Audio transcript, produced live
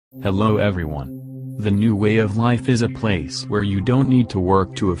Hello everyone. The new way of life is a place where you don't need to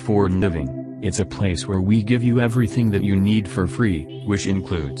work to afford living. It's a place where we give you everything that you need for free, which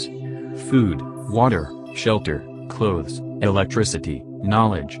includes food, water, shelter, clothes, electricity,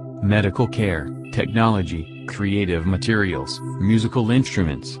 knowledge, medical care, technology, creative materials, musical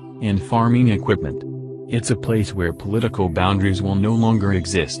instruments, and farming equipment. It's a place where political boundaries will no longer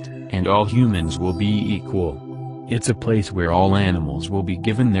exist, and all humans will be equal. It's a place where all animals will be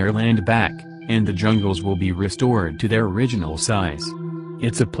given their land back, and the jungles will be restored to their original size.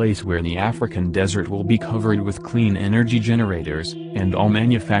 It's a place where the African desert will be covered with clean energy generators, and all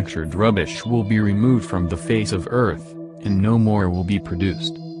manufactured rubbish will be removed from the face of Earth, and no more will be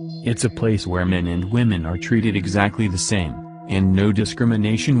produced. It's a place where men and women are treated exactly the same, and no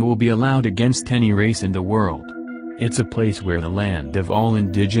discrimination will be allowed against any race in the world. It's a place where the land of all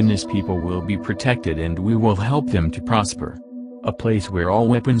indigenous people will be protected and we will help them to prosper. A place where all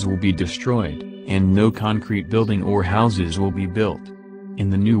weapons will be destroyed, and no concrete building or houses will be built.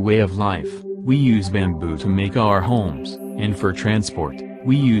 In the new way of life, we use bamboo to make our homes, and for transport,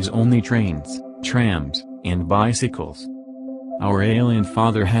 we use only trains, trams, and bicycles. Our alien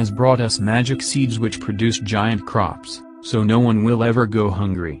father has brought us magic seeds which produce giant crops, so no one will ever go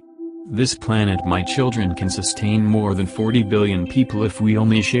hungry. This planet, my children, can sustain more than 40 billion people if we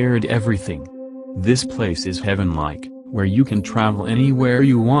only shared everything. This place is heaven-like, where you can travel anywhere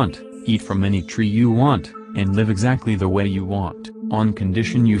you want, eat from any tree you want, and live exactly the way you want, on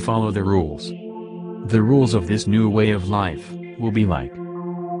condition you follow the rules. The rules of this new way of life will be like: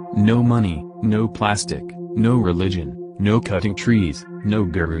 no money, no plastic, no religion, no cutting trees, no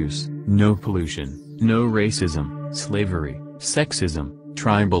gurus, no pollution, no racism, slavery, sexism,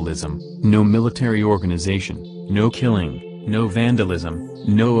 tribalism, no military organization, no killing, no vandalism,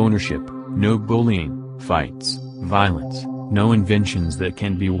 no ownership, no bullying, fights, violence, no inventions that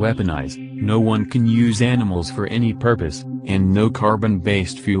can be weaponized, no one can use animals for any purpose, and no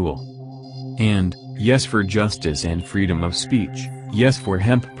carbon-based fuel. And, yes for justice and freedom of speech, yes for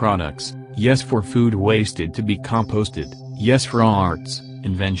hemp products, yes for food wasted to be composted, yes for arts,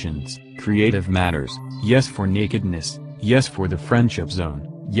 inventions, creative matters, yes for nakedness, yes for the friendship zone,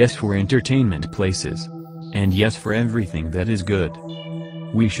 yes for entertainment places, and yes for everything that is good.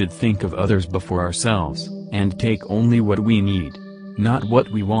 We should think of others before ourselves, and take only what we need, not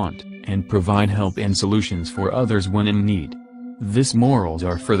what we want, and provide help and solutions for others when in need. These morals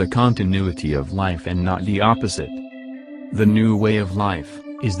are for the continuity of life and not the opposite. The new way of life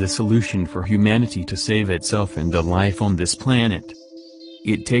is the solution for humanity to save itself and the life on this planet.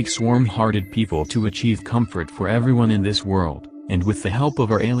 It takes warm-hearted people to achieve comfort for everyone in this world, and with the help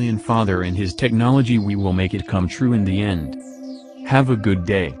of our alien father and his technology we will make it come true in the end. Have a good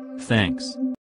day, thanks.